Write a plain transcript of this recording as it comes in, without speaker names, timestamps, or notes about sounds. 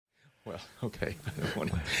Well, okay.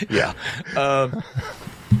 Yeah.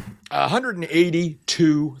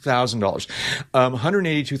 $182,000.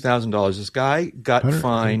 $182,000. This guy got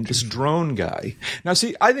fined, this drone guy. Now,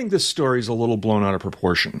 see, I think this story is a little blown out of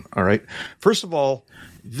proportion, all right? First of all,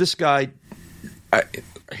 this guy,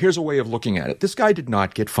 here's a way of looking at it. This guy did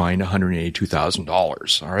not get fined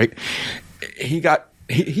 $182,000, all right? He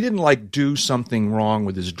didn't like do something wrong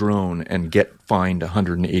with his drone and get fined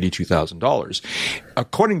 $182,000.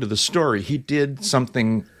 According to the story, he did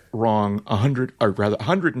something wrong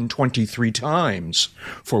 123 times,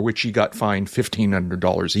 for which he got fined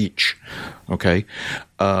 $1,500 each. Okay.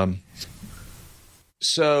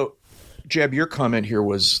 So, Jeb, your comment here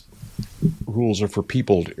was rules are for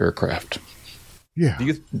peopled aircraft. Yeah.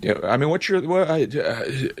 I mean, what's your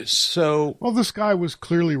so? Well, this guy was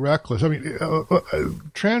clearly reckless. I mean,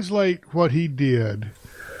 translate what he did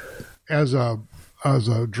as a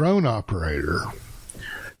drone operator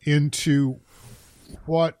into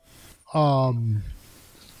what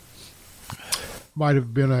might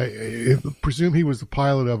have been presume he was the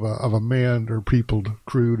pilot of a manned or peopled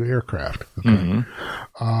crewed aircraft. Okay.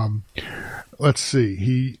 Let's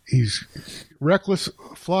see. He's reckless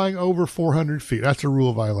flying over 400 feet. That's a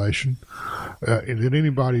rule violation that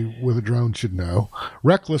anybody with a drone should know.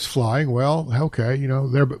 Reckless flying, well, okay,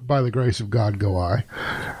 there by the grace of God go I.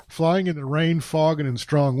 Flying in the rain, fog, and in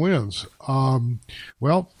strong winds. Flying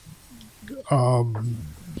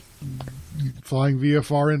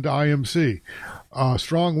VFR into IMC.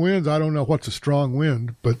 Strong winds, I don't know what's a strong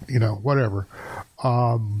wind, but, whatever.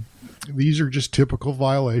 These are just typical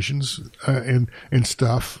violations and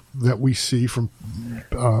stuff that we see from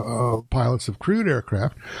pilots of crewed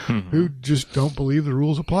aircraft who just don't believe the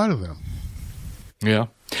rules apply to them. Yeah.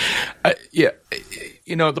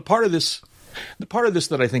 The part of this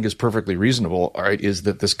that I think is perfectly reasonable, all right, is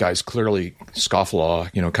that this guy's clearly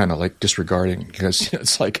scofflaw, kind of like disregarding, because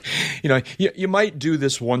it's like, you might do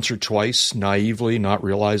this once or twice naively, not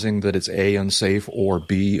realizing that it's A, unsafe, or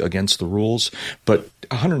B, against the rules, but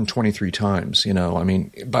 123 times,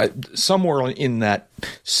 but somewhere in that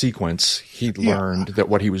sequence, he learned that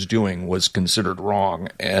what he was doing was considered wrong.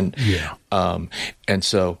 And, and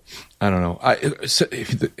so, I don't know.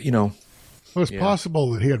 Well, it's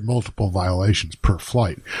possible that he had multiple violations per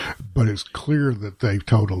flight, but it's clear that they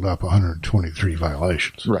totaled up 123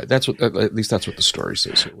 violations. Right. That's what, at least that's what the story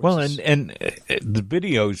says. Well, and the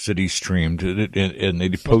videos that he streamed and that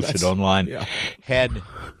he posted online had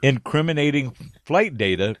incriminating flight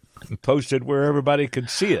data posted where everybody could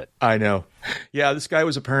see it. I know. Yeah, this guy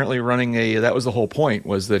was apparently running that was the whole point,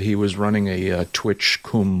 was that he was running a Twitch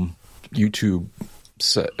cum YouTube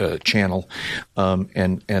channel,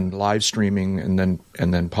 and live streaming and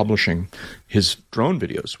then publishing his drone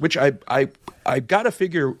videos, which I got to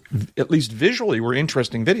figure, at least visually, were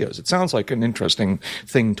interesting videos. It sounds like an interesting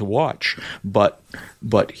thing to watch, but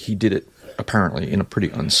he did it apparently in a pretty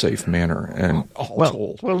unsafe manner, and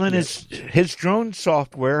told. Well, and his drone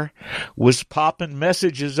software was popping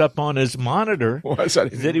messages up on his monitor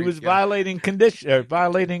that he was violating rules.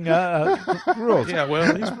 Yeah,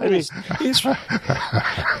 well, these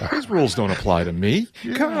rules don't apply to me.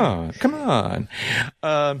 Come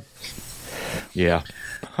on. Yeah.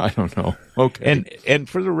 I don't know. Okay. And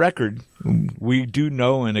for the record, we do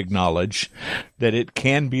know and acknowledge that it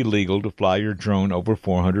can be legal to fly your drone over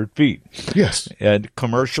 400 feet. Yes. And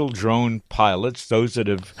commercial drone pilots, those that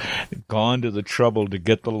have gone to the trouble to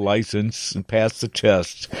get the license and pass the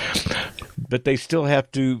test, but they still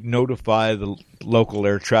have to notify the local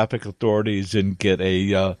air traffic authorities and get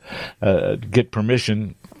get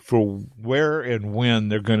permission for where and when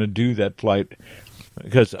they're going to do that flight.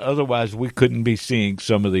 Because otherwise we couldn't be seeing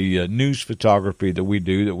some of the news photography that we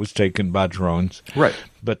do that was taken by drones. Right.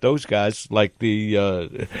 But those guys, like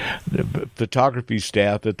the photography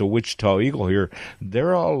staff at the Wichita Eagle here,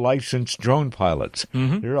 they're all licensed drone pilots.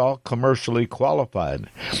 Mm-hmm. They're all commercially qualified.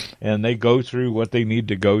 And they go through what they need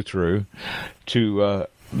to go through to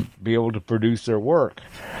be able to produce their work.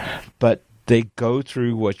 But they go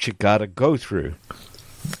through what you got to go through.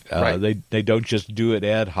 Right. They don't just do it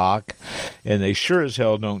ad hoc, and they sure as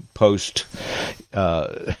hell don't post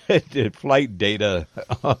flight data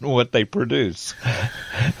on what they produce.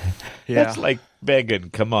 Yeah. That's like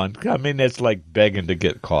begging. Come on, I mean, that's like begging to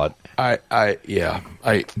get caught. I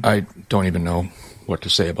don't even know what to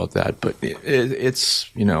say about that, but it's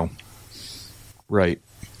right.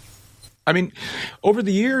 I mean, over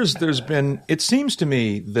the years, it seems to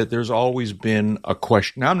me that there's always been a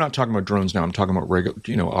question. Now, I'm not talking about drones now. I'm talking about regular,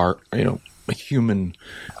 human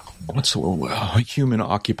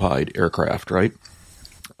occupied aircraft, right?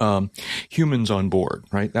 humans on board,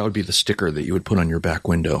 right? That would be the sticker that you would put on your back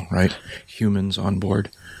window, right? Humans on board.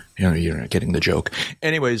 You're not getting the joke.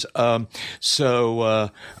 Anyways, I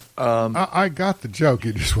got the joke.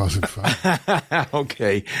 It just wasn't fun.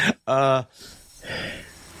 Okay.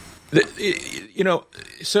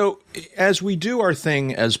 So as we do our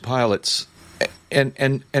thing as pilots,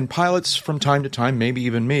 and pilots from time to time, maybe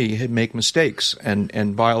even me, make mistakes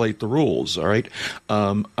and violate the rules, all right,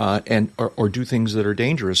 or do things that are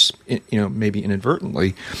dangerous, maybe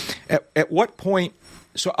inadvertently. At what point?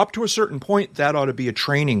 So up to a certain point, that ought to be a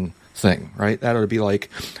training thing, right? That ought to be like,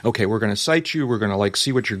 okay, we're going to cite you. We're going to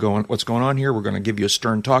see what's going on here. We're going to give you a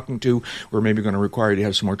stern talking to. We're maybe going to require you to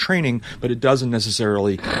have some more training, but it doesn't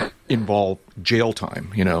necessarily involve jail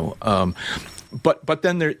time, But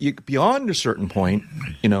then beyond a certain point,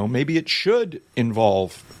 maybe it should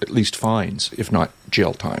involve at least fines, if not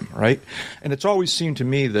jail time, right? And it's always seemed to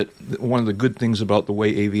me that one of the good things about the way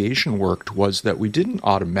aviation worked was that we didn't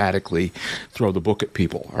automatically throw the book at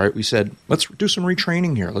people. All right, we said, let's do some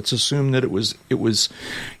retraining here. Let's assume that it was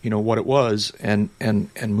what it was, and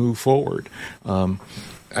move forward.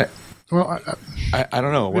 Well, I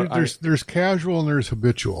don't know. There's casual and there's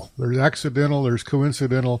habitual. There's accidental, there's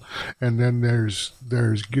coincidental, and then there's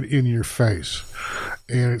get in your face.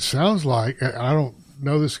 And it sounds like, I don't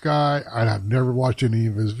know this guy, and I've never watched any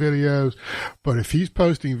of his videos, but if he's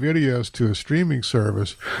posting videos to a streaming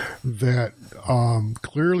service that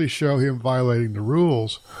clearly show him violating the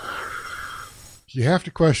rules, you have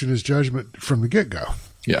to question his judgment from the get-go.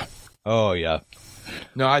 Yeah. Oh, yeah.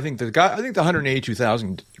 No, I think the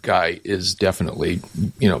 182,000 guy is definitely,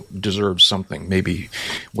 deserves something. Maybe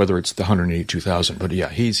whether it's the 182,000, but yeah,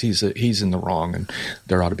 he's in the wrong, and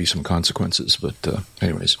there ought to be some consequences. But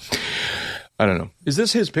anyways, I don't know. Is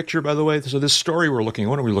this his picture, by the way? So this story we're looking.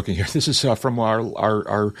 What are we looking here? This is from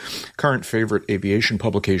our current favorite aviation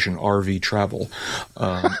publication, RV Travel.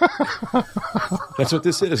 That's what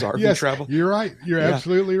this is. RV Travel. You're right. You're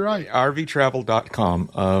absolutely right.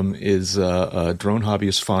 RVTravel.com is a drone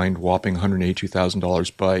hobbyist fined whopping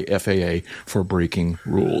 $182,000 by FAA for breaking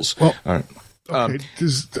rules. Well, all right. Okay,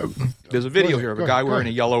 There's a video here of a guy wearing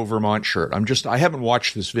a yellow Vermont shirt. I haven't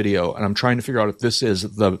watched this video, and I'm trying to figure out if this is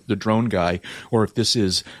the drone guy or if this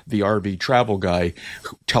is the RV Travel guy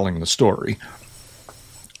telling the story.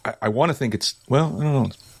 I want to think it's, well, I don't know.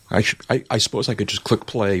 I suppose I could just click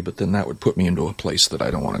play, but then that would put me into a place that I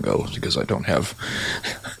don't want to go because I don't have,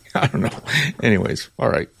 I don't know. Anyways, all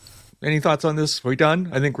right. Any thoughts on this? Are we done?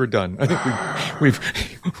 I think we're done. I think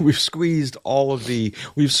we've squeezed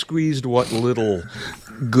we've squeezed what little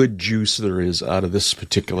good juice there is out of this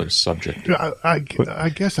particular subject. I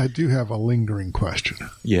guess I do have a lingering question.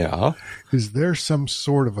 Yeah. Is there some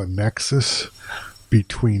sort of a nexus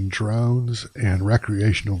between drones and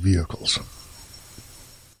recreational vehicles?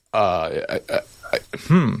 I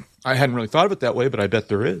hadn't really thought of it that way, but I bet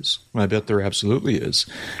there is. I bet there absolutely is.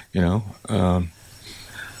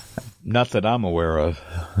 Not that I'm aware of.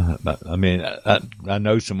 I mean, I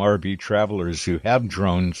know some RV travelers who have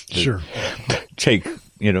drones that sure. take,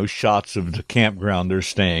 shots of the campground they're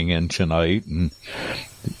staying in tonight.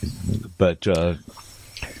 But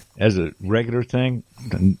as a regular thing,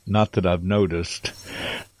 not that I've noticed.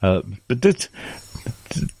 But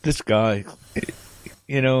this guy,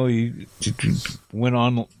 he went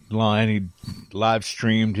online, he live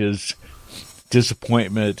streamed his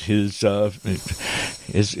disappointment, his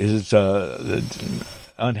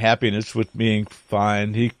unhappiness with being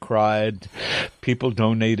fined. He cried. People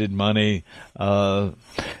donated money, and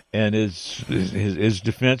his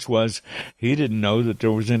defense was he didn't know that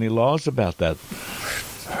there was any laws about that.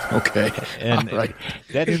 Okay, and right.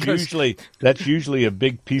 that's usually a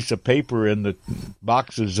big piece of paper in the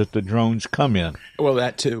boxes that the drones come in. Well,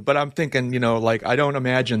 that too. But I'm thinking, I don't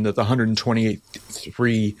imagine that the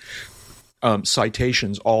 123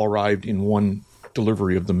 citations all arrived in one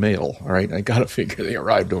delivery of the mail. All right, I got to figure they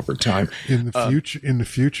arrived over time. In the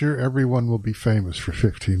future, everyone will be famous for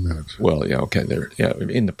 15 minutes. Well, yeah, okay,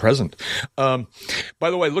 in the present. By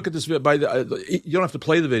the way, look at this. You don't have to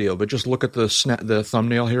play the video, but just look at the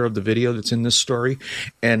thumbnail here of the video that's in this story,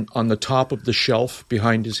 and on the top of the shelf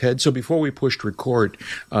behind his head. So before we pushed record,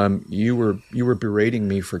 you were berating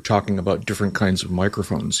me for talking about different kinds of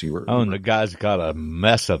microphones. And the guy's got a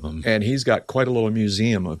mess of them, and he's got quite a little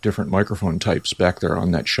museum of different microphone types back there on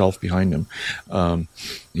that shelf behind him.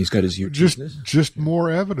 He's got his YouTube. Just more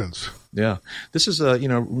evidence. Yeah. This is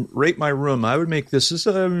rate my room. I would make this is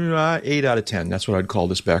 8 out of 10. That's what I'd call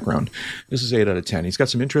this background. This is 8 out of 10. He's got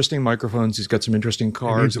some interesting microphones. He's got some interesting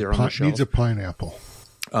cars there on the shelf. Needs a pineapple.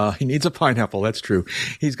 He needs a pineapple. That's true.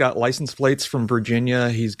 He's got license plates from Virginia.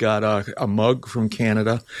 He's got a mug from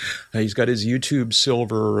Canada. He's got his YouTube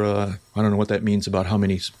silver. I don't know what that means about how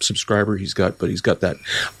many subscribers he's got, but he's got that.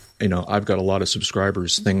 I've got a lot of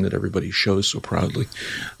subscribers thing that everybody shows so proudly.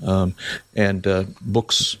 And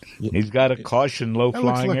books. He's got a caution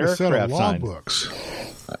low-flying like aircraft a set of sign.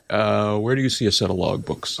 logbooks Where do you see a set of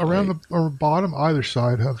logbooks? around the bottom, either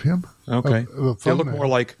side of him. Okay. The They look thumbnail.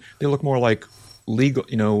 more like legal,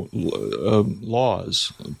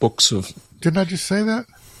 laws, books of. Didn't I just say that?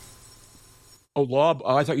 Oh,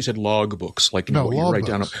 I thought you said log books, like No, what you law write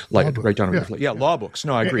down, books. like Law write down. books. Yeah, law books.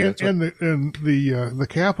 No, I agree. And the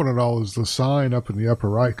cap on it all is the sign up in the upper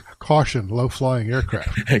right: caution, low-flying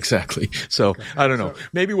aircraft. Exactly. So I don't know.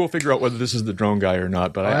 Maybe we'll figure out whether this is the drone guy or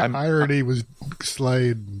not. But I'm irony was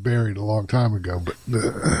slayed and buried a long time ago. But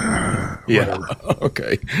yeah.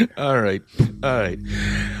 Okay. All right.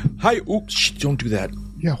 Hi. Oops. Don't do that.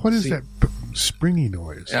 yeah, what is that springy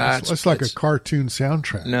noise? It's like a cartoon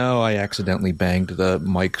soundtrack. No, I accidentally banged the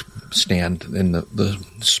mic stand and the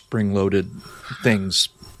spring-loaded things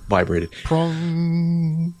vibrated.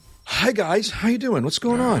 Prong. Hi guys, how you doing? What's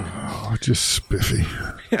going on? Oh, just spiffy.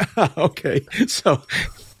 Yeah, okay. So,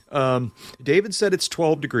 David said it's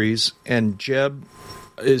 12 degrees, and Jeb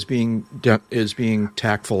is being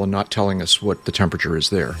tactful and not telling us what the temperature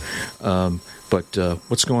is there. But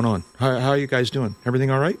what's going on? How are you guys doing?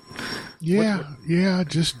 Everything all right? Yeah.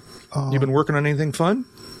 Just You been working on anything fun?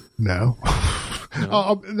 no.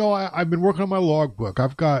 No, I've been working on my logbook.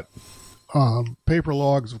 I've got paper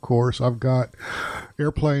logs, of course. I've got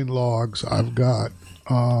airplane logs. I've got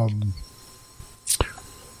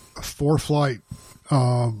ForeFlight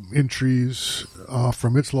entries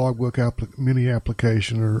from its logbook mini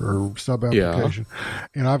application or sub application,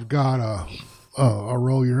 and I've got a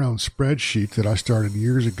roll your own spreadsheet that I started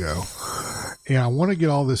years ago, and I want to get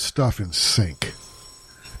all this stuff in sync.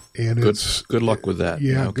 And good luck with that.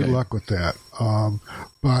 Yeah, okay. good luck with that.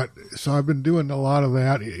 But so I've been doing a lot of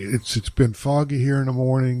that. It's been foggy here in the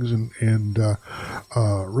mornings and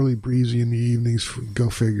really breezy in the evenings. Go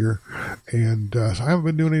figure. And so I haven't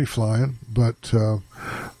been doing any flying, but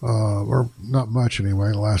or not much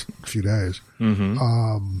anyway. The last few days.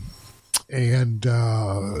 Mm-hmm. And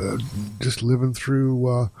just living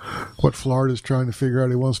through what Florida's trying to figure out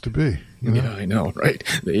he wants to be. Yeah, I know, right?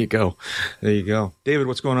 There you go. David,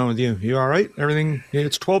 what's going on with you? You all right? Everything? Yeah,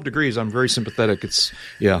 it's 12 degrees. I'm very sympathetic.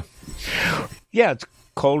 Yeah, it's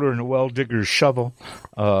colder than a well digger's shovel.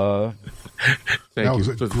 Thank you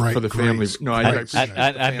for the family. No,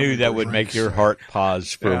 I knew that would make your heart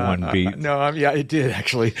pause for one beat. No, it did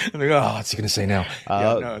actually. I'm like, what's he going to say now?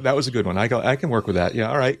 No, that was a good one. I can work with that.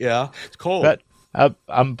 Yeah, all right. Yeah, it's cold. But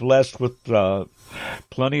I'm blessed with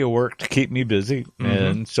plenty of work to keep me busy,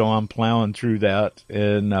 and so I'm plowing through that,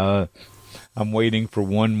 and I'm waiting for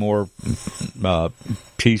one more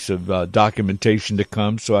piece of documentation to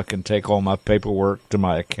come so I can take all my paperwork to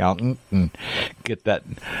my accountant and get that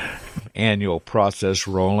annual process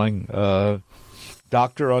rolling.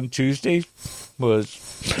 Doctor on Tuesday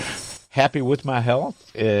was happy with my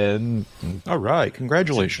health, and all right,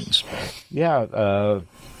 congratulations. Yeah,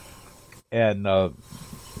 and a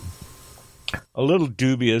little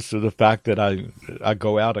dubious of the fact that I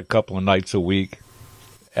go out a couple of nights a week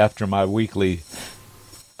after my weekly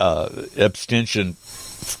abstention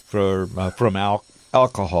from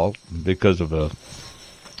alcohol because of a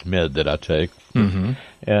med that I take. Mm-hmm.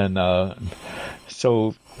 And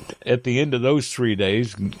so at the end of those 3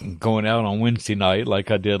 days, going out on Wednesday night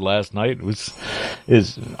like I did last night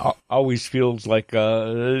always feels like kind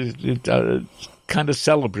of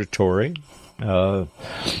celebratory.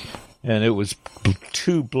 And it was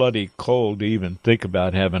too bloody cold to even think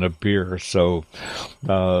about having a beer. So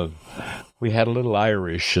we had a little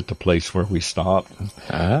Irish at the place where we stopped.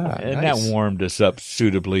 And nice. That warmed us up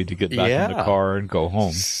suitably to get back in the car and go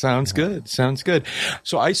home. Sounds good.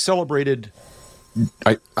 So I celebrated...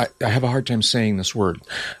 I have a hard time saying this word.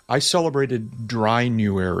 I celebrated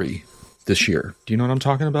Dry-Nuary this year. Do you know what I'm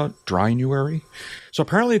talking about? Dry-Nuary? So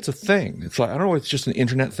apparently it's a thing. It's like, I don't know if it's just an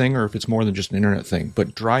internet thing or if it's more than just an internet thing,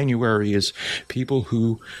 but Dry-Nuary is people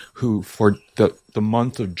who for the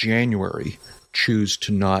month of January choose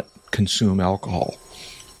to not consume alcohol.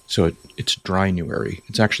 So it's Dry-Nuary.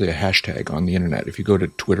 It's actually a hashtag on the internet. If you go to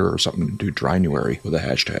Twitter or something, do Dry-Nuary with a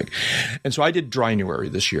hashtag. And so I did Dry-Nuary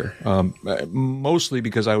this year, mostly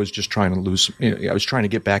because I was just trying to lose. I was trying to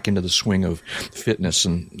get back into the swing of fitness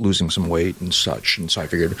and losing some weight and such. And so I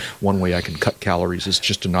figured one way I can cut calories is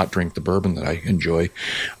just to not drink the bourbon that I enjoy.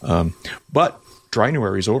 But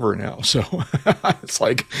Drynuary's over now, so it's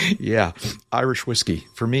like, yeah, Irish whiskey.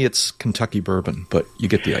 For me, it's Kentucky bourbon, but you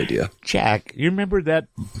get the idea. Jack, you remember that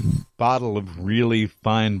bottle of really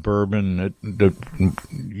fine bourbon that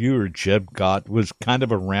you or Jeb got? Was kind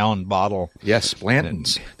of a round bottle. Yes,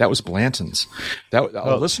 Blanton's. That was Blanton's.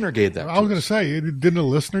 A listener gave that. I was going to say, didn't a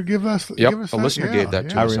listener give us? Yep, give us a that? listener gave that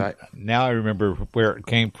to us. Now I remember where it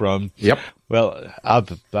came from. Yep. Well, I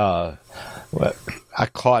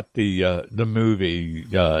caught the movie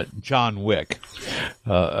John Wick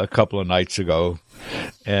a couple of nights ago,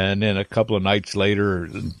 and then a couple of nights later,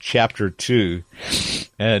 Chapter 2,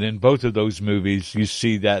 and in both of those movies, you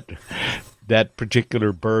see that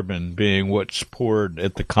particular bourbon being what's poured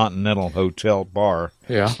at the Continental Hotel bar,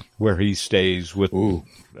 where he stays with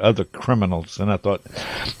other criminals. And I thought,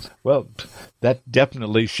 well, that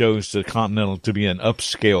definitely shows the Continental to be an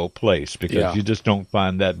upscale place, because you just don't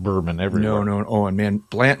find that bourbon everywhere. No. Oh, and man,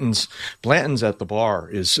 Blanton's at the bar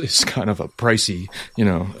is kind of a pricey,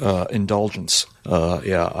 indulgence. I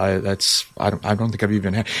don't think I've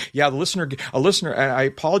even had. Yeah, a listener. I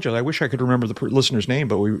apologize. I wish I could remember the listener's name,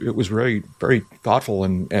 but it was very, very thoughtful,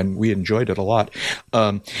 and we enjoyed it a lot.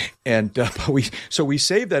 But we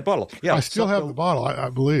saved that bottle. Yeah, I still have the bottle,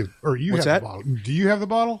 I believe, or you What's have that? the bottle. Do you have the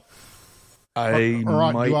bottle?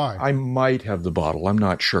 I might have the bottle. I'm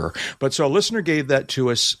not sure. But so a listener gave that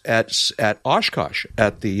to us at Oshkosh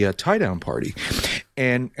at the tie down party,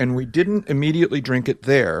 and we didn't immediately drink it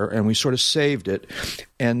there, and we sort of saved it,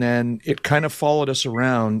 and then it kind of followed us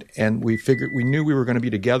around, and we knew we were going to be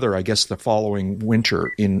together, I guess, the following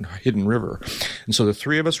winter in Hidden River, and so the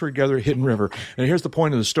three of us were together at Hidden River. And here's the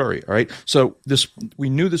point of the story. All right, so we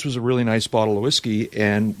knew this was a really nice bottle of whiskey,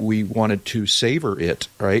 and we wanted to savor it,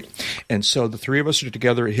 right, and so the three of us are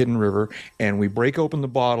together at Hidden River, and we break open the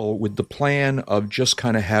bottle with the plan of just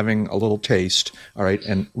kind of having a little taste, all right,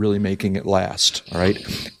 and really making it last, all right?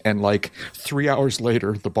 And like 3 hours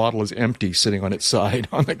later, the bottle is empty, sitting on its side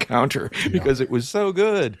on the counter, because it was so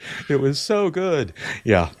good. It was so good.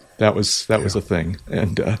 Yeah. That was a thing,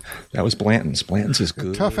 and that was Blanton's. Blanton's is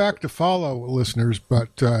good. Tough act to follow, listeners, but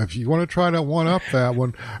if you want to try to one-up that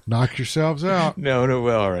one, knock yourselves out. No,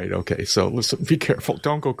 well, all right, okay. So listen, be careful.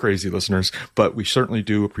 Don't go crazy, listeners, but we certainly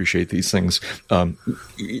do appreciate these things.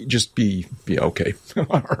 Just be okay.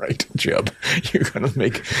 All right, Jeb, you're going to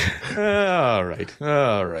make... all right.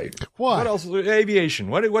 What else?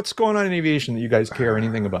 Aviation. What's going on in aviation that you guys care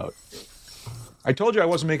anything about? I told you I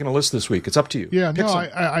wasn't making a list this week. It's up to you. Yeah, no,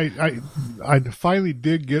 I finally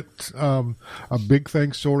did get a big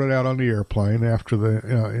thing sorted out on the airplane after the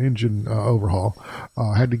engine overhaul.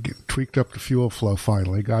 Had to get tweaked up the fuel flow.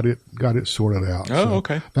 Finally, got it sorted out. Oh, so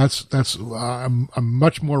okay. That's I'm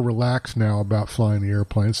much more relaxed now about flying the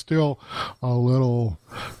airplane. Still a little,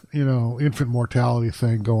 infant mortality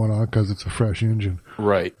thing going on because it's a fresh engine.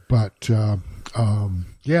 Right. But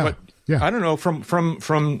yeah. I don't know, from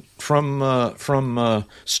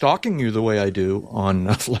stalking you the way I do on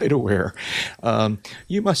FlightAware,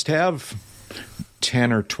 you must have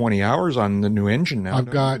 10 or 20 hours on the new engine now. I've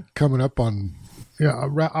got coming up on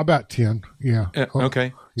about 10. Yeah.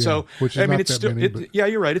 Okay. Yeah, so which is it's still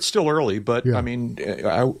you're right. It's still early, but I mean,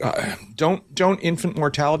 don't infant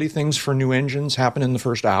mortality things for new engines happen in the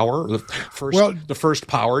first hour? The first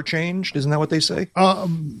power change, isn't that what they say?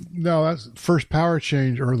 No, that's first power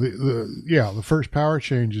change, or the first power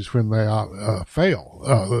change is when they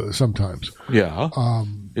fail sometimes. Yeah.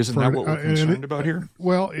 Isn't that what we're concerned about here?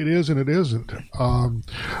 Well, it is and it isn't.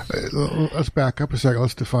 Let's back up a second.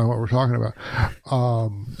 Let's define what we're talking about.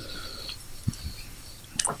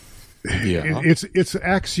 Yeah. It's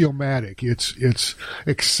axiomatic. It's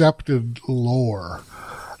accepted lore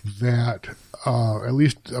that at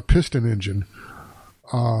least a piston engine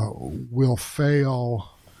will fail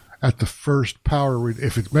at the first power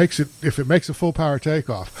if it makes a full power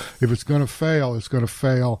takeoff. If it's going to fail, it's going to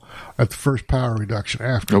fail at the first power reduction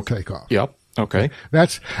after takeoff. Yep. Okay.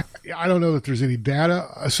 I don't know that there's any data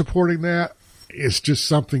supporting that. It's just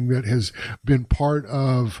something that has been part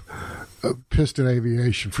of piston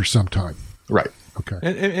aviation for some time. Right. Okay.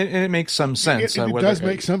 And it makes some sense. It does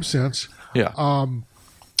make some sense. Yeah.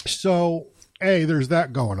 So, A, there's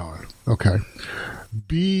that going on. Okay.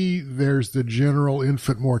 B, there's the general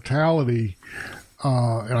infant mortality,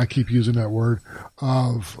 and I keep using that word,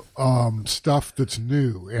 of stuff that's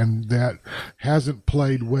new and that hasn't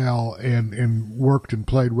played well and worked and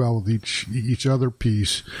played well with each other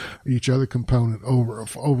piece, each other component over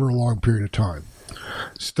a long period of time.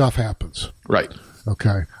 Stuff happens. Right.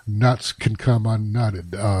 Okay. Nuts can come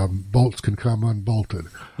unnutted. Bolts can come unbolted.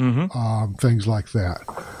 Mm-hmm. Things like that.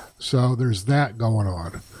 So there's that going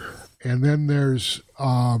on. And then there's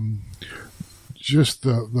just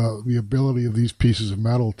the ability of these pieces of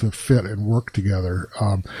metal to fit and work together.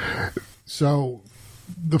 So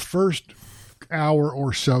the first hour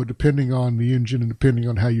or so, depending on the engine and depending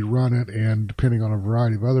on how you run it and depending on a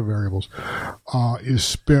variety of other variables, is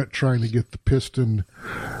spent trying to get the piston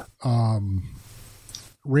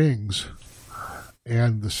rings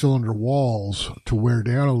and the cylinder walls to wear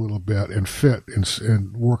down a little bit and fit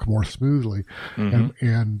and work more smoothly.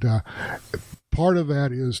 And part of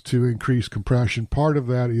that is to increase compression. Part of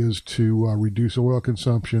that is to reduce oil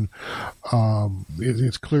consumption.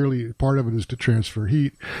 It's clearly, part of it is to transfer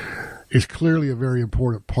heat. It's clearly a very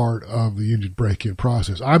important part of the engine break-in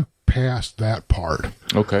process. I'm past that part.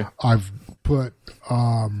 Okay. I've put,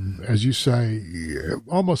 as you say,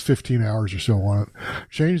 almost 15 hours or so on it.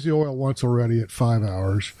 Changed the oil once already at 5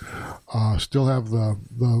 hours. Still have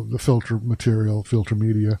the filter material, filter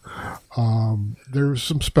media. There's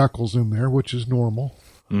some speckles in there, which is normal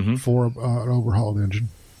for an overhauled engine.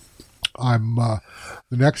 The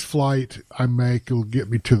next flight I make will get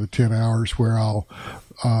me to the 10 hours where I'll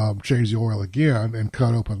change the oil again and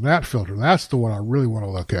cut open that filter. That's the one I really want to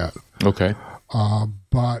look at. Okay.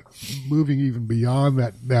 But moving even beyond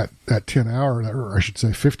that 10 hour, or I should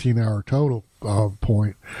say 15 hour total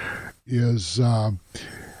point, is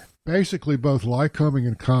basically both Lycoming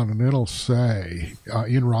and Continental say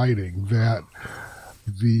in writing that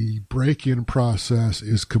the break-in process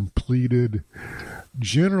is completed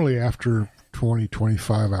generally after 20,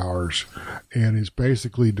 25 hours and is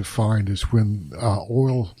basically defined as when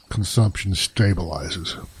oil consumption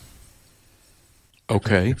stabilizes.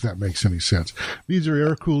 Okay. If that makes any sense. These are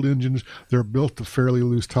air-cooled engines. They're built to fairly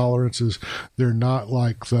loose tolerances. They're not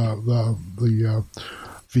like the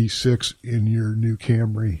V6 in your new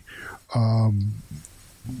Camry.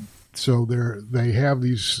 So they have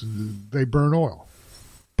these. They burn oil.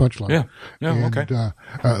 Punchline. Yeah. And, Okay.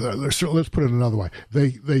 Let's put it another way.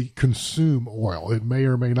 They consume oil. It may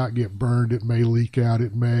or may not get burned. It may leak out.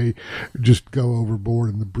 It may just go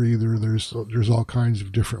overboard in the breather. There's all kinds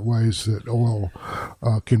of different ways that oil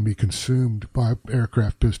can be consumed by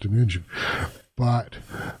aircraft piston engine. But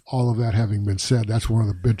all of that having been said, that's one of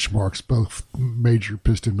the benchmarks both major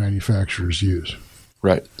piston manufacturers use.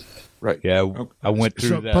 Right. Yeah, I went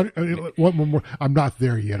through that. One more. I'm not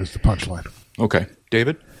there yet is the punchline. Okay.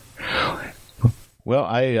 David? Well,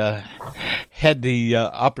 I had the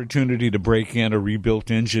opportunity to break in a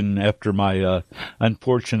rebuilt engine after my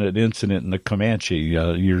unfortunate incident in the Comanche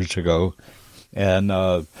years ago. And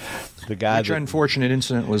the guy. Which unfortunate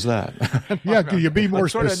incident was that? Yeah, can you be more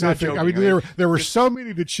sort of not specific? joking, I mean, there were so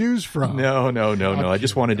many to choose from. No. I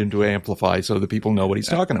just wanted him to amplify so that people know what he's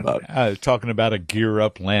talking about. I was talking about a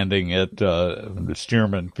gear-up landing at the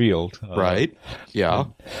Stearman Field. Right. Yeah.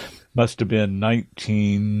 Must have been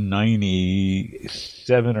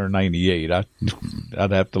 1997 or 98. I'd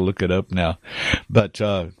have to look it up now. But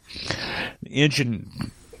engine,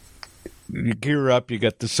 you gear up, you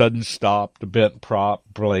got the sudden stop, the bent prop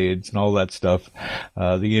blades, and all that stuff.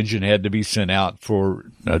 The engine had to be sent out for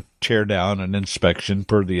a tear down and inspection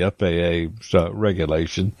per the FAA's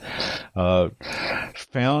regulation.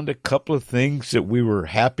 Found a couple of things that we were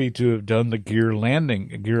happy to have done the gear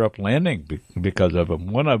up landing because of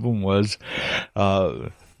them. One of them was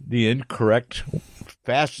the incorrect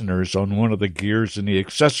fasteners on one of the gears in the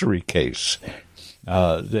accessory case.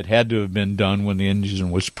 That had to have been done when the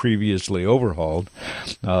engine was previously overhauled.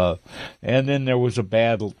 And then there was a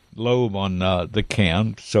bad lobe on the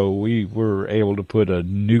cam, so we were able to put a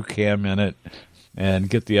new cam in it and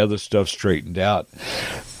get the other stuff straightened out.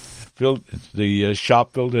 The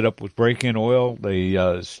shop filled it up with break-in oil.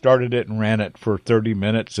 They started it and ran it for 30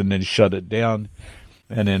 minutes and then shut it down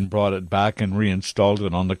and then brought it back and reinstalled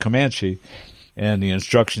it on the Comanche. And the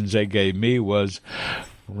instructions they gave me was,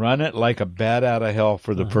 run it like a bat out of hell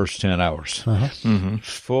for the first 10 hours.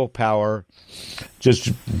 Full power.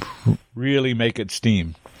 Just really make it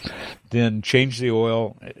steam. Then change the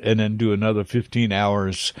oil and then do another 15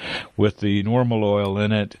 hours with the normal oil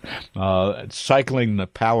in it, cycling the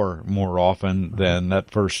power more often than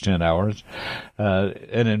that first 10 hours.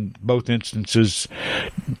 And in both instances,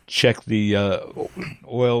 check the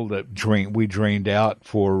oil that we drained out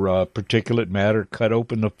for particulate matter, cut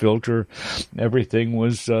open the filter. Everything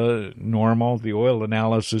was normal. The oil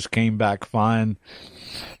analysis came back fine.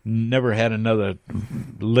 Never had another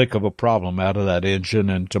lick of a problem out of that engine,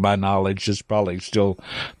 and to my knowledge, it's probably still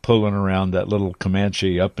pulling around that little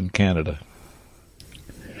Comanche up in Canada.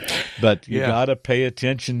 But you got to pay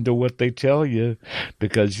attention to what they tell you,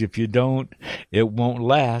 because if you don't, it won't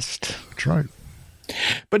last. That's right.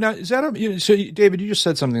 But now, is that so? David, you just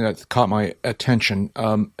said something that caught my attention.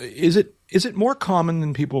 Is it Is it more common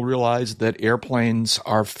than people realize that airplanes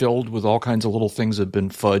are filled with all kinds of little things that have been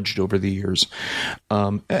fudged over the years?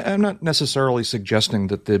 I'm not necessarily suggesting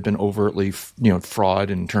that they've been overtly, fraud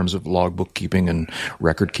in terms of logbook keeping and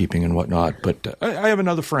record keeping and whatnot. But I have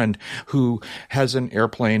another friend who has an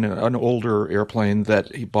airplane, an older airplane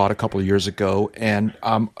that he bought a couple of years ago. And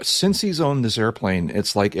since he's owned this airplane,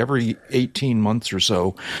 it's like every 18 months or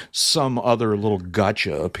so, some other little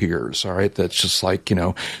gotcha appears. All right. That's just like,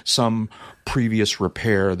 some previous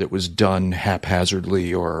repair that was done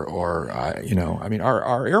haphazardly or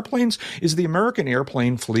are airplanes, is the American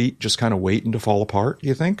airplane fleet just kind of waiting to fall apart, do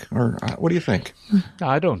you think? Or what do you think?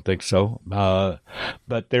 I don't think so. But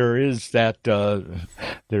there is that,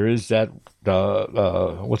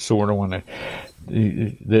 what's the word I want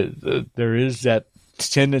to, there is that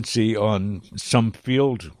tendency on some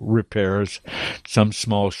field repairs, some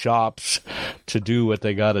small shops, to do what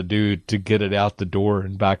they got to do to get it out the door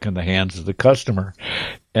and back in the hands of the customer.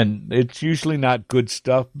 And it's usually not good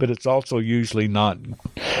stuff, but it's also usually not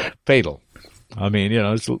fatal. I mean,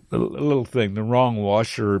 it's a little thing, the wrong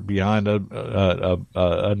washer behind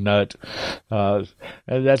a nut,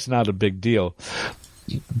 that's not a big deal.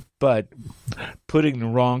 But putting the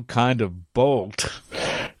wrong kind of bolt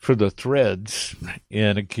for the threads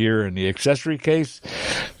in a gear in the accessory case,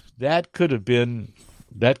 that could have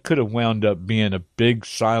wound up being a big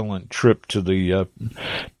silent trip to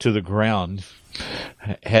the ground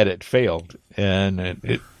had it failed.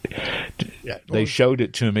 And they showed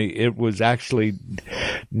it to me. It was actually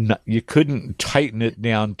you couldn't tighten it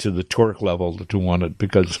down to the torque level that you wanted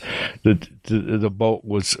because the bolt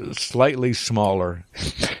was slightly smaller.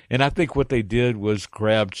 And I think what they did was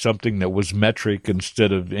grabbed something that was metric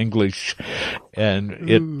instead of English, and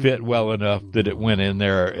it fit well enough that it went in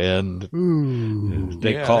there, and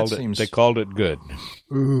they called it good.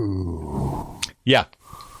 Yeah.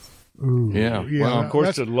 Ooh, yeah. Well, of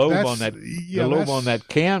course, the lobe on that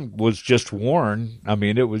can was just worn. I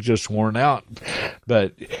mean, it was just worn out,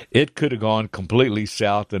 but it could have gone completely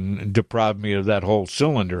south and deprived me of that whole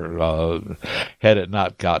cylinder had it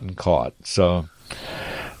not gotten caught. So,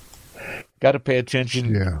 got to pay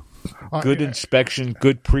attention. Yeah. Good inspection,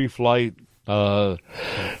 good pre-flight.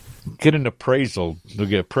 Get an appraisal.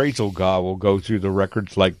 The appraisal guy will go through the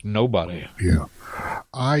records like nobody. Yeah.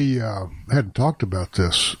 I hadn't talked about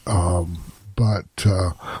this, but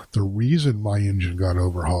the reason my engine got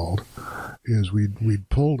overhauled is we'd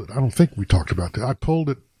pulled it. I don't think we talked about that. I pulled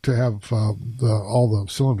it to have all the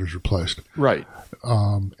cylinders replaced. Right.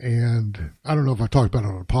 And I don't know if I talked about it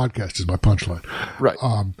on a podcast is my punchline. Right.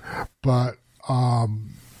 But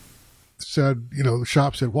said, the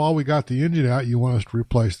shop said, while we got the engine out, you want us to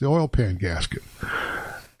replace the oil pan gasket.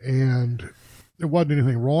 And there wasn't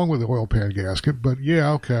anything wrong with the oil pan gasket, but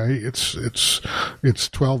yeah, okay, it's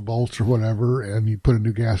 12 volts or whatever, and you put a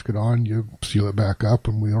new gasket on, you seal it back up,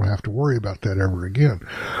 and we don't have to worry about that ever again.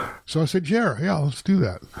 So I said, yeah, let's do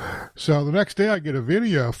that. So the next day I get a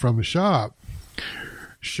video from the shop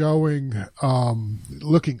showing,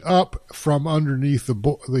 looking up from underneath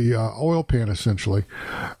the oil pan, essentially,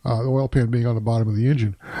 the oil pan being on the bottom of the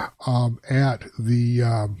engine, at the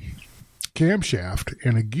camshaft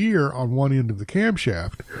and a gear on one end of the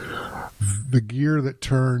camshaft, the gear that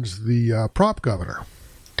turns the prop governor.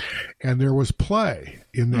 And there was play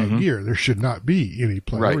in that gear. There should not be any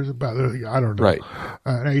play. Right. There was about, I don't know,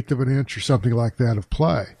 an eighth of an inch or something like that of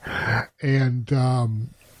play. And,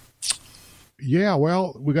 we got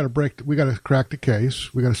to crack the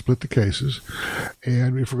case. We got to split the cases.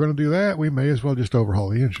 And if we're going to do that, we may as well just overhaul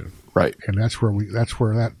the engine. Right. And that's where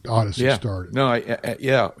that odyssey started. No, I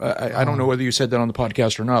don't know whether you said that on the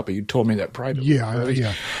podcast or not, but you told me that privately.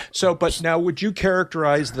 Yeah. So, but now would you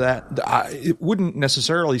characterize that? It wouldn't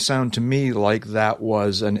necessarily sound to me like that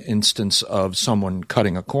was an instance of someone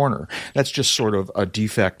cutting a corner. That's just sort of a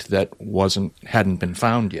defect that hadn't been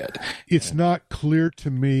found yet. It's not clear to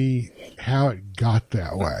me how it got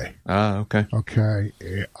that way. Okay. Okay.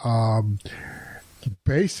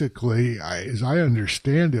 Basically, as I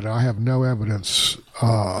understand it, I have no evidence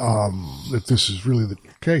that this is really the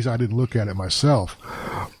case. I didn't look at it myself.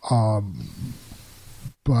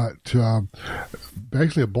 But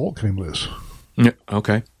basically a bolt came loose. Yeah,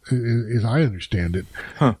 okay. As I understand it.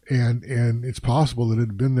 Huh. And it's possible that it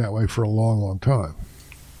had been that way for a long, long time.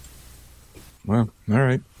 Well, all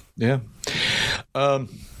right. Yeah.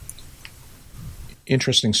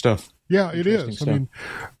 Interesting stuff. Yeah, it is. Stuff. I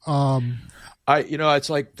mean, it's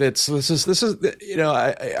like this is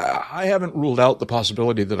I haven't ruled out the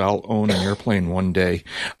possibility that I'll own an airplane one day,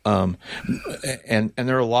 and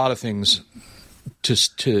there are a lot of things to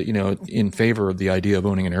in favor of the idea of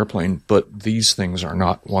owning an airplane, but these things are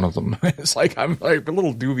not one of them. It's like I'm like a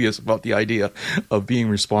little dubious about the idea of being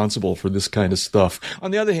responsible for this kind of stuff.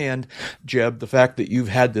 On the other hand, Jeb, the fact that you've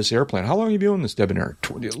had this airplane, how long have you owned this debonair?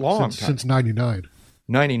 Long time. Since 99.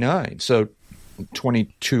 99. So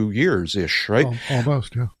 22 years-ish, right?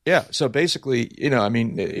 Almost, yeah. Yeah. So basically, I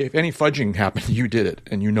mean, if any fudging happened, you did it,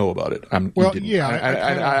 and you know about it. You didn't.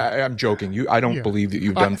 Yeah. I'm joking. I don't believe that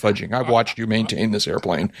you've done fudging. I've watched you maintain this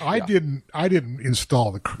airplane. I didn't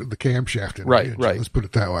install the camshaft in Right, the engine, right. Let's put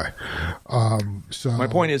it that way. So My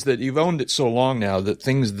point is that you've owned it so long now that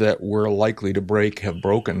things that were likely to break have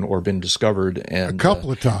broken or been discovered. And a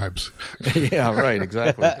couple of times. Yeah, right.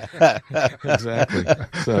 Exactly. Exactly.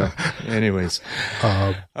 So, anyways.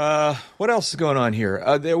 What else is going on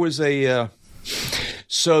here? There was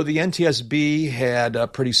so the NTSB had a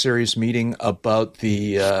pretty serious meeting about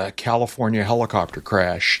the California helicopter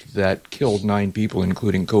crash that killed 9 people,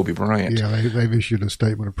 including Kobe Bryant. Yeah, they've issued a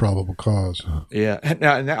statement of probable cause. Yeah.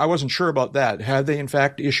 Now, I wasn't sure about that. Had they, in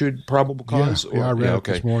fact, issued probable cause? Yeah, I read it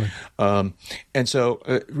this morning. And so,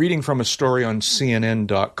 reading from a story on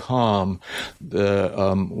CNN.com,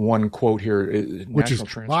 the one quote here, which is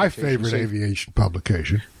my favorite aviation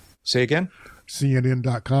publication. Say again?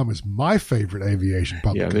 CNN.com is my favorite aviation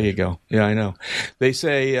publication. Yeah, there you go. Yeah, I know. They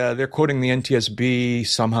say they're quoting the NTSB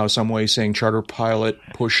somehow, some way, saying charter pilot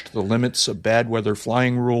pushed the limits of bad weather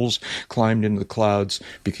flying rules, climbed into the clouds,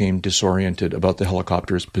 became disoriented about the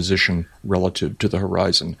helicopter's position relative to the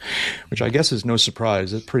horizon, which I guess is no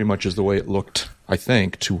surprise. It pretty much is the way it looked, I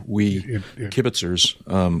think, to we kibitzers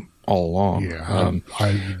all along. Yeah,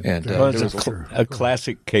 it's a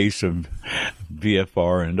classic case of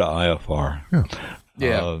VFR into IFR.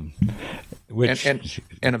 Yeah. Which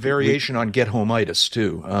and a variation on get home-itis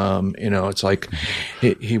too. It's like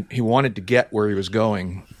he wanted to get where he was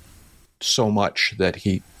going so much that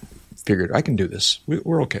he figured, I can do this.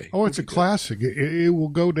 We're okay. Oh, it's a classic. It will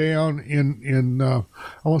go down in I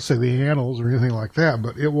won't say the annals or anything like that,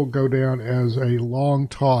 but it will go down as a long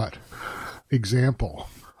taught example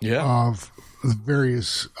of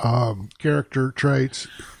various character traits,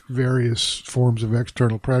 various forms of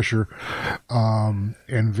external pressure, and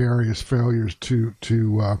various failures to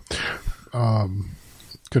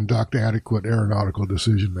conduct adequate aeronautical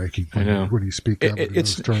decision making when you speak of it in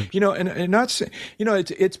those terms. And not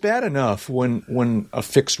it's bad enough when a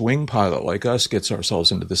fixed wing pilot like us gets ourselves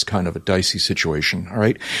into this kind of a dicey situation, all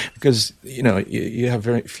right? Because you have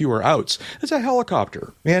very fewer outs. It's a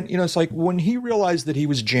helicopter, man. It's like when he realized that he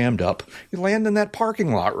was jammed up, he landed in that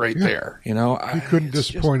parking lot right there. He couldn't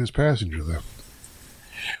disappoint his passenger though.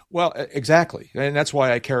 Well, exactly, and that's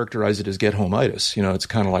why I characterize it as get home-itis. It's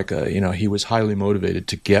kind of like he was highly motivated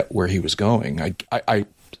to get where he was going. I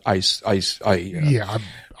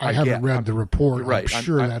haven't read the report. Right, I'm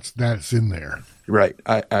sure that's in there. Right.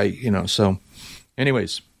 So,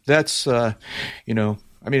 anyways, that's I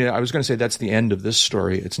was going to say that's the end of this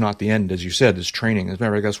story. It's not the end, as you said. It's training. As a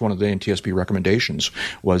matter of fact, that's one of the NTSB recommendations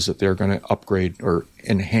was that they're going to upgrade or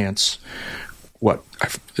enhance.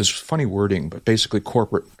 There's funny wording, but basically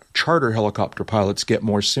corporate charter helicopter pilots get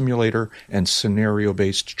more simulator and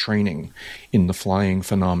scenario-based training in the flying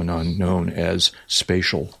phenomenon known as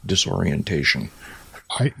spatial disorientation.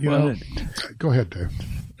 Go ahead, Dave.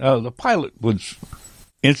 The pilot was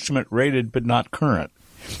instrument rated but not current.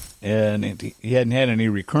 And he hadn't had any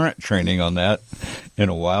recurrent training on that in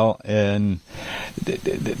a while. And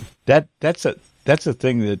that's a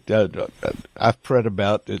thing that I've read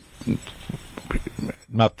about that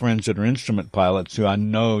my friends that are instrument pilots who I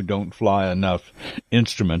know don't fly enough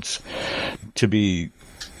instruments to be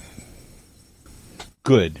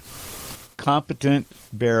good. Competent,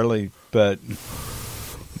 barely, but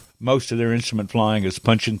most of their instrument flying is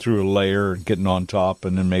punching through a layer and getting on top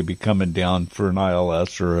and then maybe coming down for an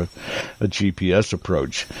ILS or a GPS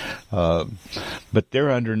approach. But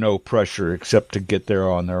they're under no pressure except to get there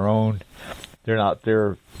on their own. They're not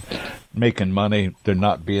there making money. They're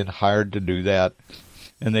not being hired to do that.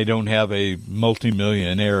 And they don't have a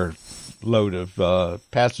multimillionaire load of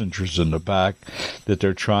passengers in the back that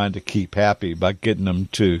they're trying to keep happy by getting them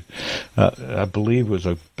to, I believe it was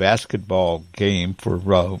a basketball game for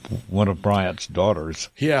one of Bryant's daughters.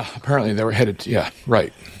 Yeah, apparently they were headed,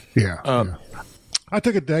 right. Yeah. I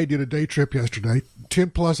did a day trip yesterday,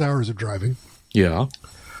 10 plus hours of driving. Yeah.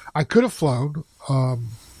 I could have flown.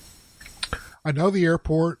 I know the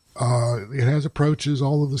airport. It has approaches,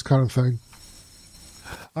 all of this kind of thing.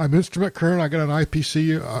 I'm instrument current. I got an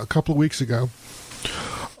IPC a couple of weeks ago.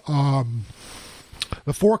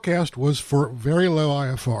 The forecast was for very low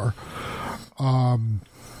IFR.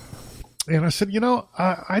 And I said,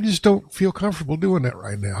 I just don't feel comfortable doing that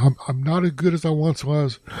right now. I'm not as good as I once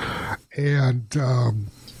was, and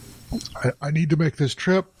I need to make this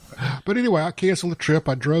trip. But anyway, I canceled the trip.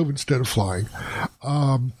 I drove instead of flying.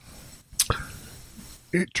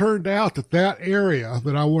 It turned out that area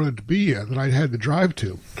that I wanted to be in, that I had to drive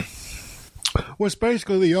to, was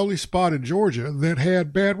basically the only spot in Georgia that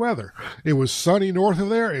had bad weather. It was sunny north of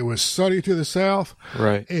there. It was sunny to the south.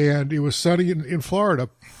 Right. And it was sunny in Florida.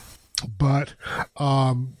 But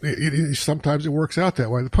sometimes it works out that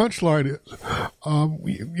way. The punchline is,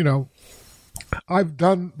 I've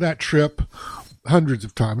done that trip hundreds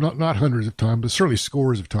of times, not hundreds of times, but certainly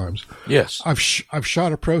scores of times. Yes. I've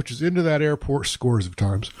shot approaches into that airport scores of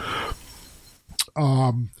times.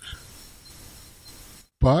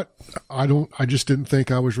 But I just didn't think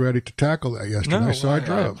I was ready to tackle that yesterday, so I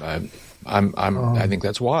drove. I think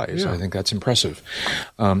that's wise. Yeah. I think that's impressive.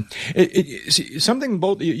 Something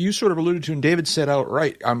both you sort of alluded to and David said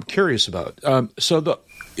outright, I'm curious about.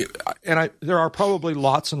 There are probably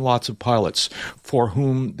lots and lots of pilots for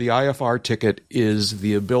whom the IFR ticket is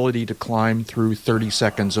the ability to climb through 30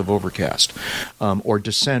 seconds of overcast, or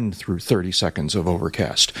descend through 30 seconds of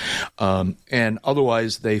overcast. And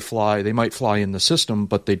otherwise they might fly in the system,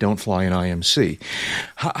 but they don't fly in IMC.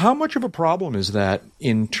 How much of a problem is that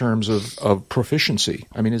in terms of proficiency?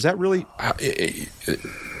 I mean, is that really...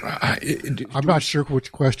 I'm not sure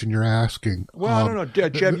which question you're asking. Well, I don't know,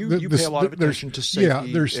 Jeb. You pay a lot of attention to safety. Yeah,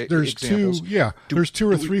 there's examples. There's two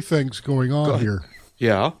or three things going on here.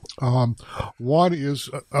 Yeah. One is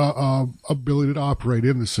ability to operate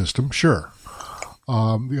in the system. Sure.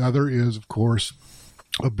 The other is, of course,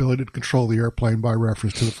 ability to control the airplane by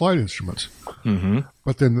reference to the flight instruments. Mm-hmm.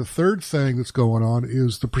 But then the third thing that's going on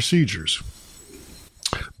is the procedures.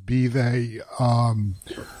 Be they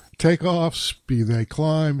takeoffs, be they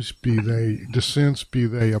climbs, be they descents, be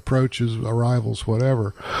they approaches, arrivals,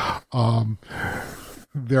 whatever.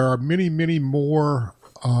 There are many, many more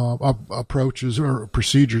approaches or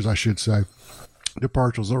procedures, I should say,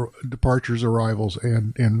 departures, arrivals,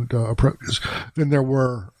 and approaches than there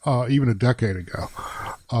were even a decade ago.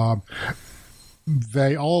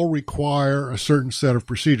 They all require a certain set of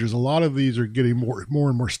procedures. A lot of these are getting more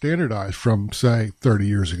and more standardized from, say, 30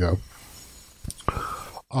 years ago.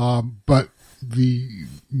 But the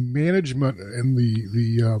management and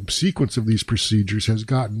the sequence of these procedures has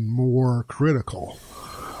gotten more critical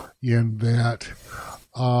in that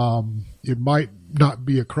it might not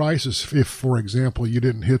be a crisis if, for example, you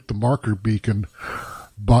didn't hit the marker beacon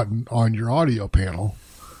button on your audio panel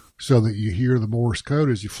so that you hear the Morse code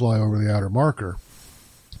as you fly over the outer marker.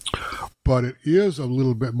 But it is a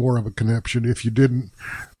little bit more of a connection if you didn't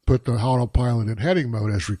put the autopilot in heading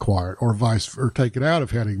mode as required, or take it out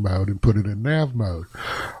of heading mode and put it in nav mode,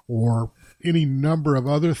 or any number of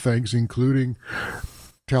other things, including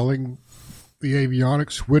telling the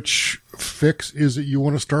avionics which fix is it you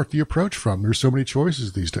want to start the approach from. There's so many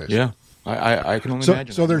choices these days. Yeah. I can only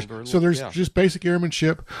imagine. So there's just basic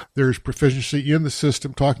airmanship. There's proficiency in the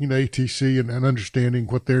system, talking to ATC and understanding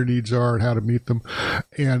what their needs are and how to meet them.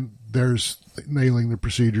 And there's nailing the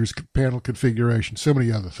procedures, panel configuration, so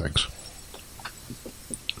many other things.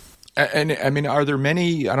 And I mean, are there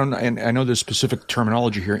many, I don't know, and I know there's specific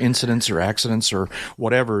terminology here, incidents or accidents or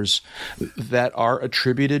whatever's, that are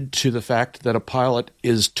attributed to the fact that a pilot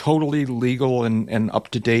is totally legal and up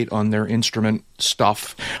to date on their instrument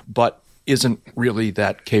stuff, but isn't really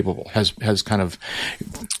that capable, has kind of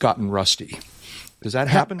gotten rusty. Does that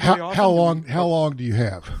happen very often? How long do you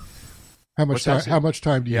have? How much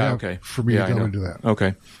time do you have for me to go into that?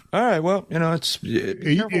 Okay. All right. Well,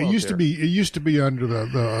 it used to be under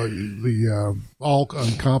the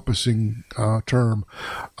all-encompassing term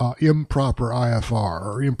improper IFR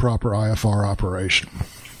or improper IFR operation,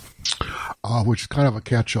 which is kind of a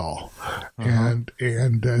catch-all, and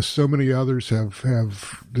as so many others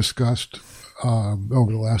have discussed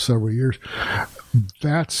over the last several years,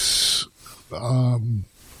 that's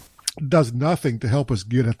does nothing to help us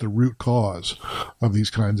get at the root cause of these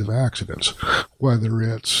kinds of accidents, whether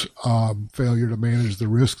it's failure to manage the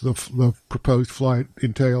risk the proposed flight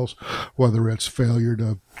entails, whether it's failure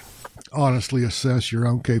to honestly assess your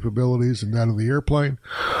own capabilities and that of the airplane,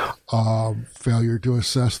 failure to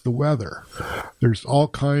assess the weather. There's all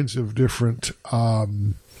kinds of different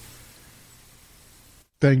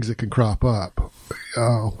things that can crop up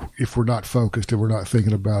if we're not focused and we're not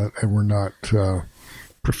thinking about it and we're not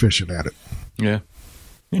proficient at it. Yeah.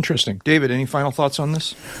 Interesting. David, any final thoughts on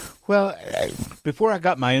this? Well, before I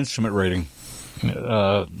got my instrument rating,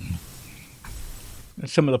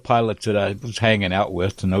 some of the pilots that I was hanging out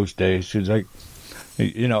with in those days,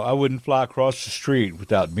 I wouldn't fly across the street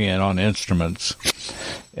without being on instruments.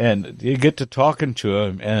 And you get to talking to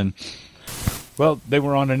them, and, well, they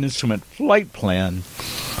were on an instrument flight plan.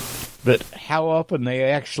 But how often they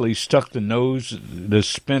actually stuck the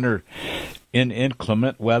spinner, in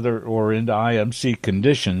inclement weather or into IMC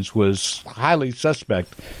conditions was highly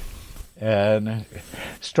suspect. And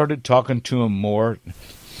started talking to them more.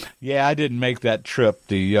 Yeah, I didn't make that trip.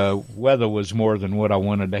 The weather was more than what I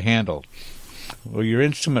wanted to handle. Well, you're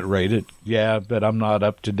instrument rated. Yeah, but I'm not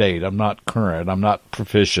up to date. I'm not current. I'm not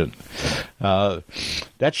proficient.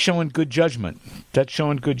 That's showing good judgment.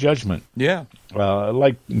 Yeah.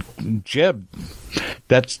 Like Jeb,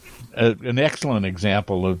 that's an excellent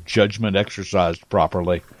example of judgment exercised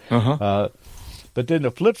properly. Uh-huh. But then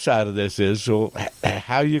the flip side of this is, so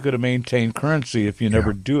how are you going to maintain currency if you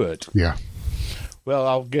never do it? Yeah. Well,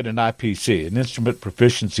 I'll get an IPC, an instrument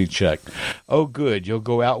proficiency check. Oh, good. You'll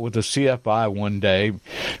go out with a CFI one day,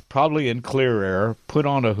 probably in clear air, put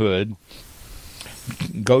on a hood,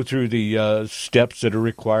 go through the steps that are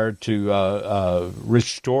required to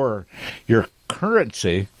restore your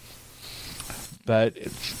currency. But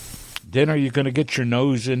then are you going to get your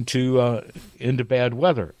nose into bad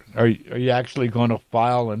weather? Are you actually going to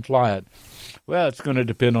file and fly it? Well, it's going to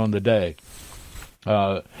depend on the day.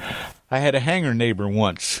 I had a hangar neighbor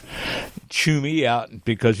once chew me out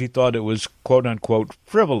because he thought it was quote-unquote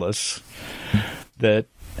frivolous that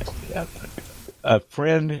a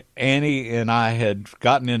friend, Annie, and I had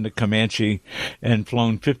gotten into Comanche and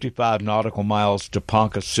flown 55 nautical miles to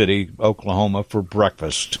Ponca City, Oklahoma for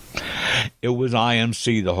breakfast. It was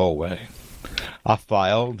IMC the whole way. I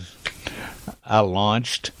filed. I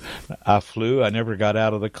launched. I flew. I never got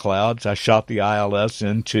out of the clouds. I shot the ILS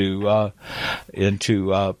into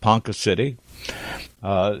Ponca City.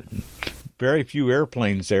 Very few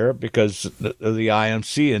airplanes there because of the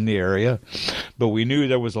IMC in the area, but we knew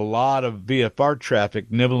there was a lot of VFR traffic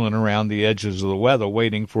nibbling around the edges of the weather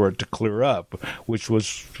waiting for it to clear up, which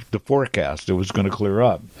was the forecast. It was going to clear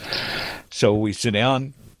up. So we sit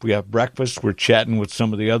down, we have breakfast, we're chatting with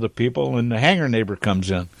some of the other people, and the hangar neighbor comes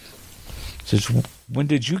in. Says, when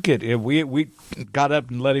did you get here? We got up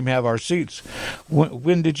and let him have our seats.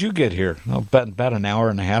 When did you get here? Oh, about an hour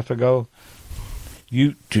and a half ago.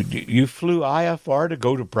 You flew IFR to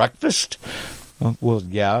go to breakfast? Well,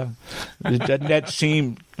 yeah. Doesn't that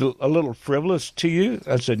seem a little frivolous to you?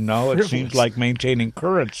 I said, no, it seems like maintaining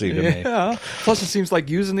currency to me. Yeah. Plus, it seems like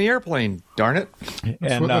using the airplane, darn it.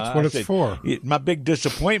 That's what it's for. My big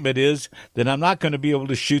disappointment is that I'm not going to be able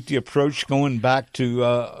to shoot the approach going back to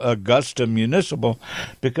Augusta Municipal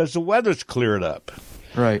because the weather's cleared up.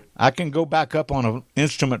 Right. I can go back up on an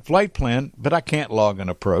instrument flight plan, but I can't log an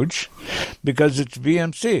approach because it's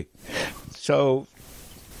VMC. So,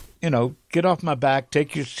 get off my back,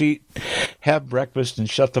 take your seat, have breakfast, and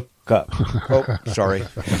shut the fuck up. Oh, sorry.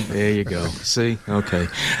 There you go. See? Okay.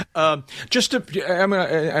 I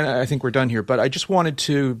think we're done here, but I just wanted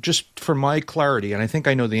to, just for my clarity, and I think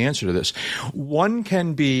I know the answer to this, one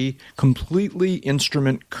can be completely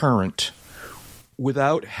instrument current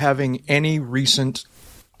without having any recent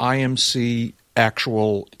IMC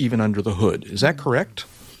actual even under the hood. Is that correct?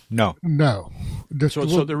 No.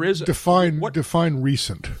 So there is define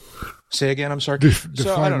recent. Say again. I'm sorry.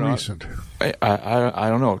 Define I don't know. recent. I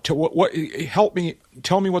don't know. Help me.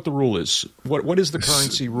 Tell me what the rule is. What is the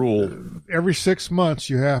currency rule? Every 6 months,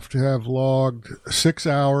 you have to have logged 6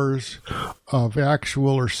 hours of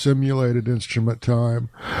actual or simulated instrument time,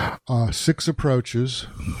 6 approaches,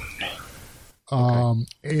 and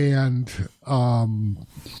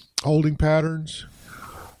holding patterns,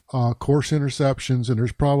 course interceptions, and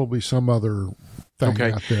there's probably some other thing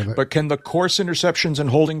out there. But can the course interceptions and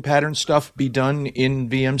holding pattern stuff be done in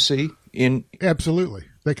VMC? Absolutely.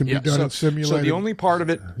 They can be done in simulated. So the only part of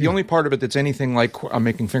it that's anything like, I'm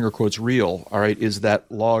making finger quotes, real, all right, is that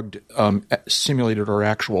logged simulated or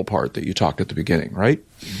actual part that you talked at the beginning, right?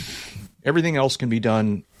 Everything else can be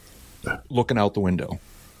done looking out the window.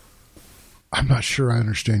 I'm not sure I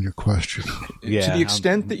understand your question. Yeah, to the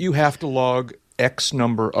extent that you have to log X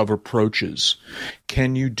number of approaches,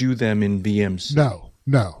 can you do them in VMC? No.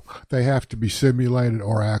 They have to be simulated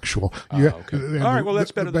or actual. Okay. All right, well,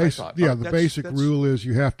 that's better than I thought. Yeah, the basic rule is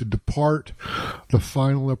you have to depart the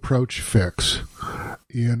final approach fix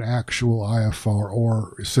in actual IFR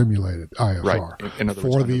or simulated IFR. Right. In other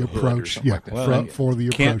words, for the approach. For the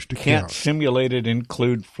approach to can't count. Simulated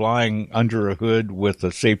include flying under a hood with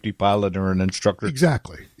a safety pilot or an instructor?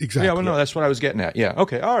 Exactly. Yeah, well, no, that's what I was getting at. Yeah,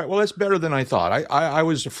 okay. All right, well, that's better than I thought. I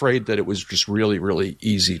was afraid that it was just really, really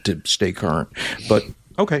easy to stay current. But,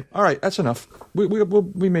 okay, all right, that's enough.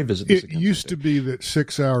 we may visit this It again used to be that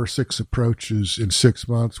 6 hour, 6 approaches in 6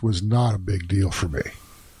 months was not a big deal for me.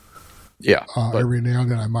 Yeah. Every now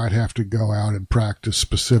and then I might have to go out and practice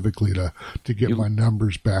specifically to get my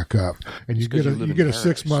numbers back up. And you get a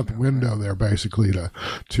 6 month window there basically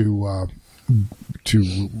to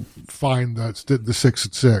find the 6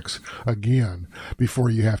 at 6 again before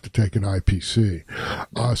you have to take an IPC.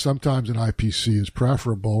 Sometimes an IPC is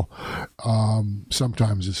preferable.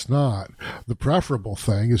 Sometimes it's not. The preferable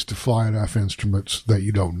thing is to fly enough instruments that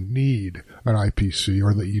you don't need an IPC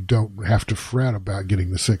or that you don't have to fret about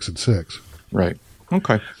getting the 6 at 6. Right.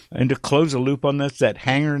 Okay. And to close a loop on this, that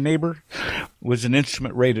hangar neighbor was an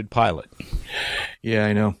instrument-rated pilot. Yeah,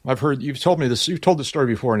 I know. I've heard you've told me this. You've told the story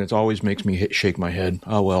before, and it always makes me shake my head.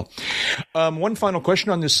 Oh well. One final question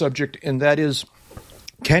on this subject, and that is,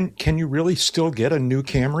 can you really still get a new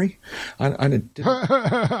Camry? I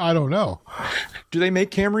don't know. Do they make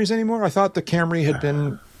Camrys anymore? I thought the Camry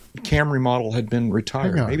model had been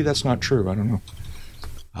retired. Maybe that's not true. I don't know.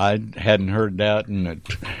 I hadn't heard that, and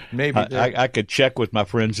maybe I could check with my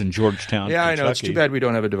friends in Georgetown. Yeah, Kentucky. I know. It's too bad we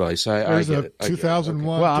don't have a device. There's a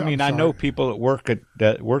 2001. Well, I mean, I know people that worked at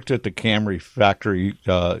the Camry factory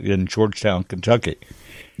in Georgetown, Kentucky.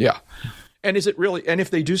 Yeah. And is it really? And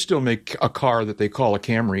if they do still make a car that they call a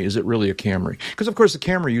Camry, is it really a Camry? Because of course the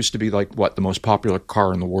Camry used to be like the most popular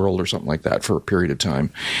car in the world or something like that for a period of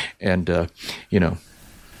time, and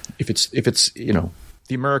if it's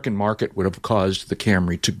the American market would have caused the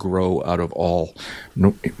Camry to grow out of all.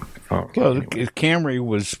 Camry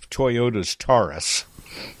was Toyota's Taurus.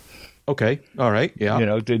 Okay, all right,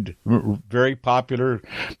 yeah. Did very popular,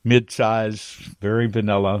 mid-size, very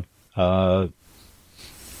vanilla,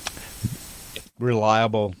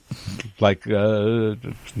 reliable, like a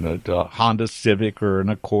Honda Civic or an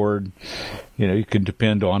Accord. You can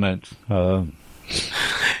depend on it.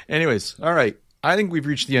 Anyways, all right. I think we've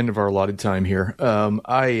reached the end of our allotted time here. I'm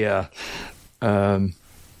going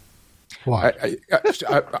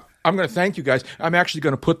to thank you guys. I'm actually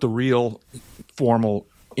going to put the real formal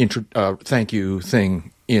thank you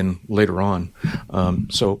thing in later on.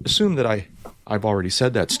 So assume that I've already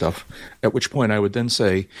said that stuff, at which point I would then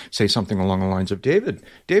say something along the lines of, David,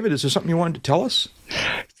 is there something you wanted to tell us?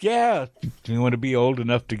 Yeah. Do you want to be old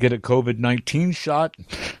enough to get a COVID-19 shot?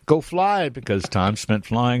 Go fly, because time spent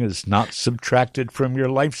flying is not subtracted from your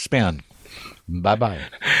lifespan. Bye-bye.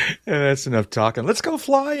 And that's enough talking. Let's go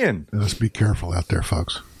flying. Let's be careful out there,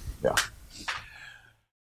 folks. Yeah.